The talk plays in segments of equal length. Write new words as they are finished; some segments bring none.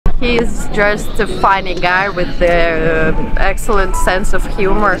He's just a funny guy with the excellent sense of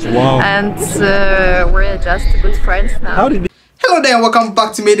humor. Wow. And we're just good friends now. How did Hello there and welcome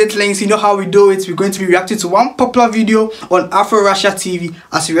back to Madeitlinks. You know how we do it. We're going to be reacting to one popular video on Afro-Russia TV.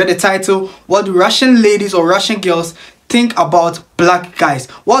 As you read the title, what do Russian ladies or Russian girls think about black guys?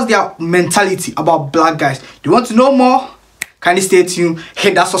 What's their mentality about black guys? Do you want to know more? Kindly stay tuned,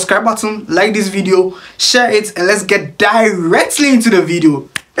 hit that subscribe button, like this video, share it, and let's get directly into the video.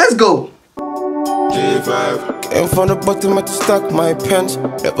 Let's go. J5. Came from the bottom, I just stack my pens.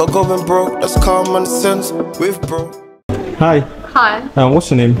 Never going broke, that's common sense. With bro. Hi. Hi. What's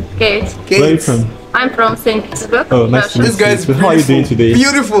your name? Kate. Where are you from? I'm from St. Petersburg. Oh, nice to meet you. This guy is How are you doing today?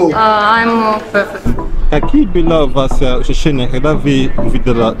 Beautiful. I'm perfect. Какие была у вас ощущения, когда вы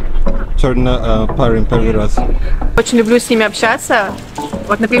увидели черный парень первый раз? Очень люблю с ними общаться.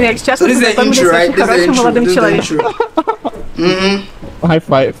 Вот, например, сейчас мы познакомились с очень хорошим молодым человеком. High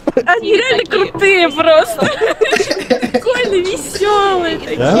five. Они реально крутые просто. Прикольные, веселые.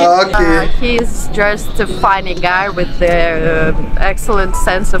 Okay. He's just a funny guy with the excellent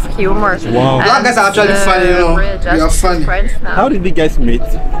sense of humor. Wow. Black guys are actually funny, you know. We're We are just funny. friends now. How did you guys meet?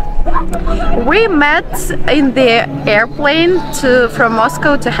 We met in the airplane from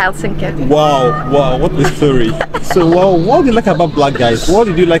Moscow to Helsinki. Wow, what a story. So, what do you like about black guys? What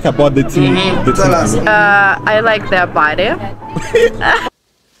did you like about the team? Tell us. I like their body.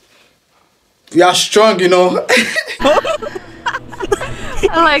 We are strong, you know.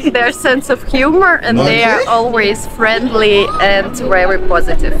 I like their sense of humor, and they are always friendly and very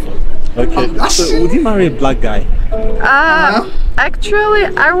positive. Okay, so would you marry a black guy? Actually,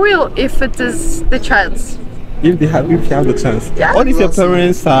 I will if it is the chance. If you have the chance. Yeah. What if your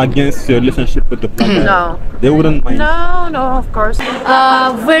parents are against your relationship with the black guy? No. They wouldn't mind? No, of course.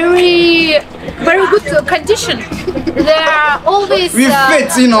 Very good condition. They are always We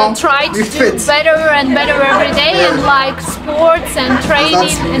fit, you know. try to We do fit. better and better every day, and like sports and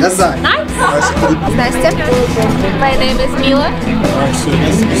training. And That's that. nice. Настя. My name is Mila.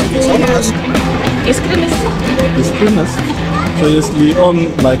 Искренность. Искренность. So если он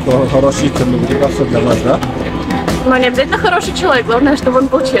хороший, то это для вас, да? Но не обязательно хороший человек, главное, чтобы он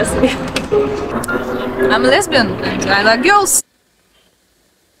был честный. I'm a lesbian and I like girls.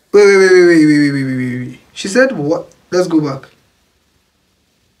 Wait. She said what? Let's go back.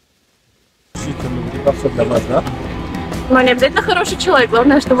 Это для вас, да? Но не обязательно хороший человек,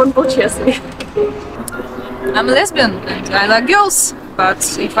 главное, чтобы он был честный. I'm a lesbian and I like girls. But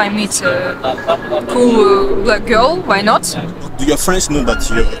if I meet a cool black girl, why not? Do your friends know that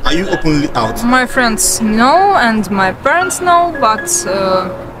are you openly out? My friends know and my parents know, but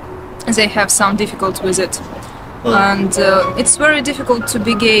they have some difficulty with it. And it's very difficult to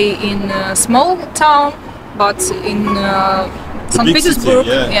be gay in a small town, but in St. Petersburg, city,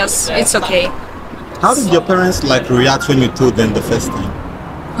 yeah. yes, it's okay. How did your parents react when you told them the first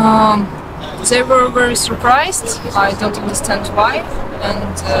time? They were very surprised. I don't understand why,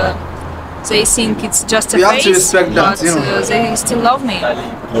 and they think it's just a We have to phase, respect that, but you know. they still love me.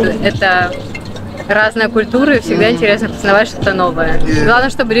 Это разная культура, и всегда интересно познавать что-то новое. Главное,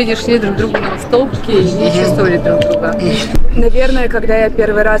 чтобы люди шли друг другу на уступки и чувствовали друг друга. Наверное, когда я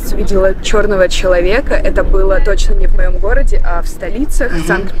первый раз увидела черного человека, это было точно не в моем городе, а в столицах,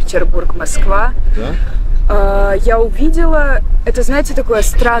 Санкт-Петербург, Москва. Да? Я увидела, это, знаете, такое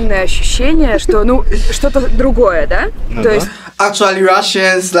странное ощущение, что, что-то другое, да? То есть... Actually,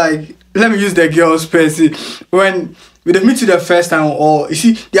 Russians, let me use the girls person. When they meet you the first time, or you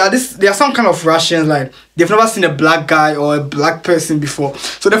see, there are some kind of Russians, they've never seen a black guy or a black person before.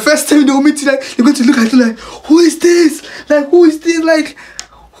 So the first time they will meet you, they're going to look at you who is this? Who is this?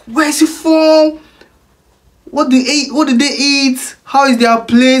 Where is he from? What do they eat? How is their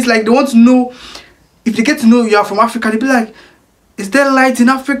place? They want to know. If they get to know you are from Africa, they'll be like, is there light in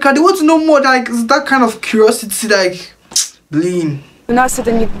Africa? They want to know more, it's that kind of curiosity, lean. У нас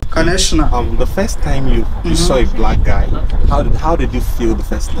это не... Конечно. The first time you saw a black guy, how did you feel the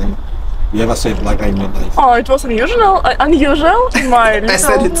first time you ever saw a black guy in your life? Oh, it was unusual in my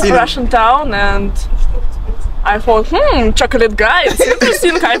little Russian town, and I thought, chocolate guy, it's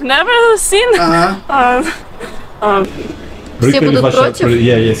interesting, I've never seen. Все будут против?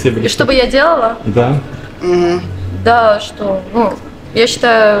 И что бы я делала? Да. Да, что, я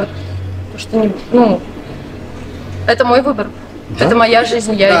считаю, что, это мой выбор. Да? Это моя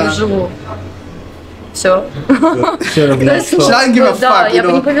жизнь, я ее живу. Все. Да, я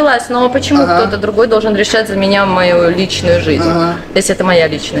бы не повелась, но почему кто-то другой должен решать за меня мою личную жизнь, если это моя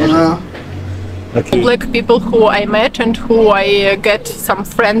личная жизнь? Okay. Black people who I met and who I get some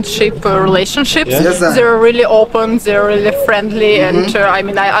friendship relationships. Yes, they're really open, they're really friendly, and I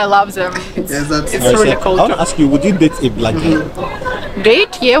mean, I love them. It's really cool. I want to ask you, would you date a black guy?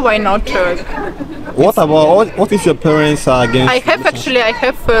 Date? Yeah, why not? What if your parents are against? I have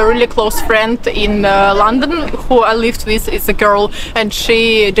a really close friend in London who I lived with. Is a girl, and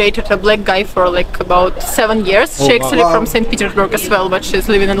she dated a black guy for like about 7 years. She actually from St. Petersburg as well, but she's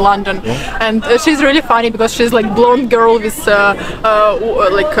living in London. And she's really funny because she's like blonde girl with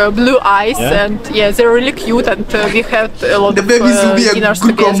blue eyes, and they're really cute, and we had a lot of dinners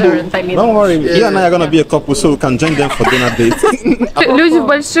together. And I mean, don't worry, you and I are gonna be a couple, so we can join them for dinner dates. Люди в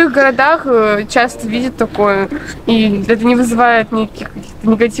больших городах часто видят такое, и это не вызывает никаких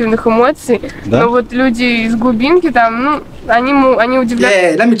негативных эмоций. Но вот люди из глубинки там, ну, они удивляются.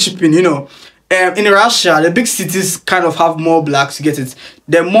 Yeah, let me chip in, you know. In Russia, the big cities kind of have more blacks, you get it?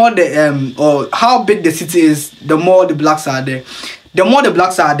 The more or how big the city is, the more the blacks are there. The more the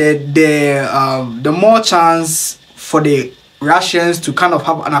blacks are there, the more chance for the Russians to kind of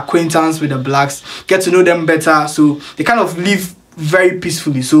have an acquaintance with the blacks, get to know them better, so they kind of live very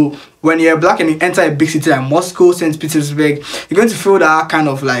peacefully. So when you're black and you enter a big city like Moscow, St. Petersburg, you're going to feel that kind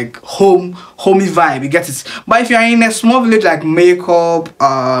of like homey vibe, you get it? But if you're in a small village like Makeup,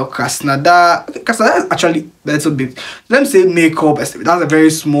 Krasnodar is actually a little bit, let me say Makeup, that's a very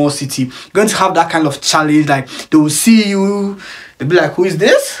small city. You're going to have that kind of challenge, like they will see you, they'll be like, who is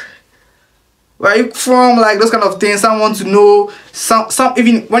this? Where are you from? Like those kind of things. Someone to know. Some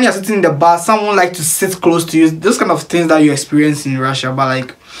even when you're sitting in the bar, someone like to sit close to you. Those kind of things that you experience in Russia. But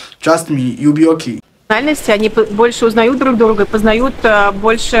like, trust me, you'll be okay. Они больше узнают друг друга, познают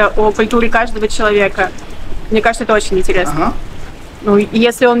больше о культуре каждого человека. Мне кажется, это очень интересно. Ну,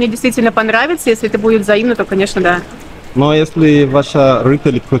 если он мне действительно понравится, если это будет взаимно, то, конечно, да. Но если ваши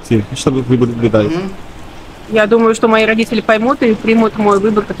родители против, что вы будете делать? Я думаю, что мои родители поймут и примут мой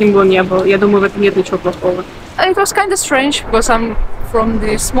выбор, каким бы он ни был. Я думаю, в этом нет ничего плохого. It was kind of strange because I'm from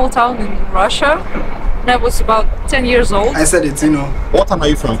the small town in Russia, and I was about 10 years old. I said it, you know. What town are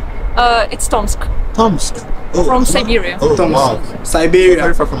you from? It's Tomsk. Tomsk? Oh, from Siberia. Oh, wow. Siberia.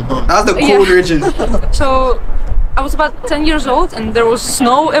 Very far from home. That's the cold region. So I was about 10 years old, and there was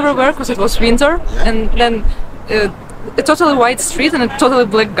snow everywhere because it was winter, and then a totally white street and a totally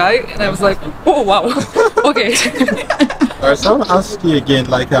black guy, and I was like, oh wow, okay. Alright, so I want to ask you again,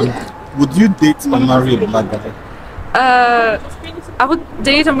 like, would you date or marry a black guy? I would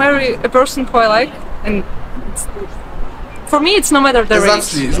date or marry a person who I like, and for me it's no matter the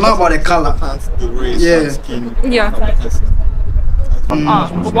race. It's not about the color. The race, Yeah. skin. Yeah.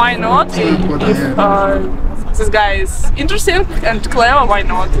 Why not? If this guy is interesting and clever, why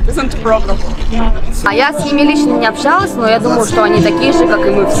not? It isn't a problem. А я с ними лично не общалась, но я думаю, что они такие же, как и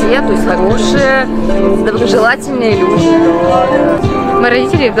мы все, то есть хорошие, доброжелательные люди. Мои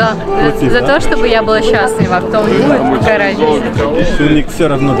родители, да, за то, чтобы я была счастлива, а кто будет, какая разница. У них все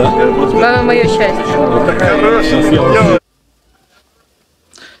равно, да? Главное, мое счастье.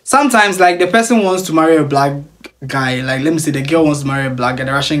 Sometimes, like, the person wants to marry a black guy, like, let me say the girl wants to marry a black guy,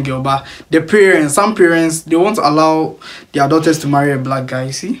 the Russian girl, but the parents, some parents, they won't allow their daughters to marry a black guy,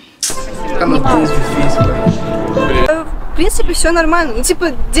 you see? Kind of things we face, bro. В принципе, все нормально. Ну,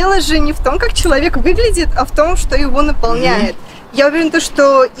 типа, дело же не в том, как человек выглядит, а в том, что его наполняет. Я уверена,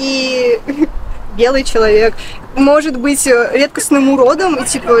 что и белый человек может быть редкостным уродом, и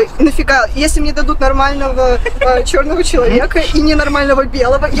типа, нафига, если мне дадут нормального черного человека и ненормального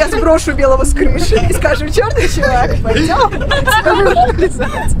белого, я сброшу белого с крыши и скажу: черный чувак, пойдем.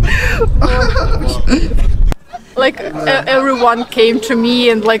 Like everyone came to me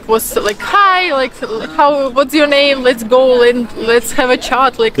and like was like, hi, like how, what's your name, let's go and let's have a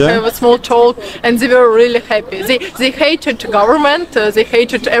chat, like have a small talk, and they were really happy. They hated government, they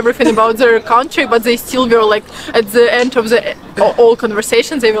hated everything about their country, but they still were like, at the end of the all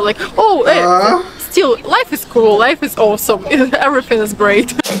conversations, they were like, oh, still life is cool, life is awesome, everything is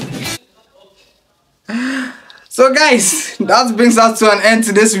great. So guys, that brings us to an end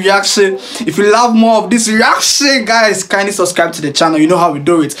to this reaction. If you love more of this reaction, guys, kindly subscribe to the channel. You know how we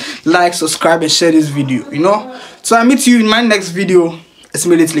do it. Like, subscribe, and share this video, you know. So I meet you in my next video. It's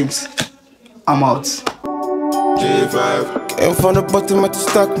Madeitlinks. I'm out. J5. Came from the bottom, I had to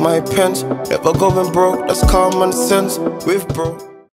stack my pens. Never going broke, that's common sense. With bro.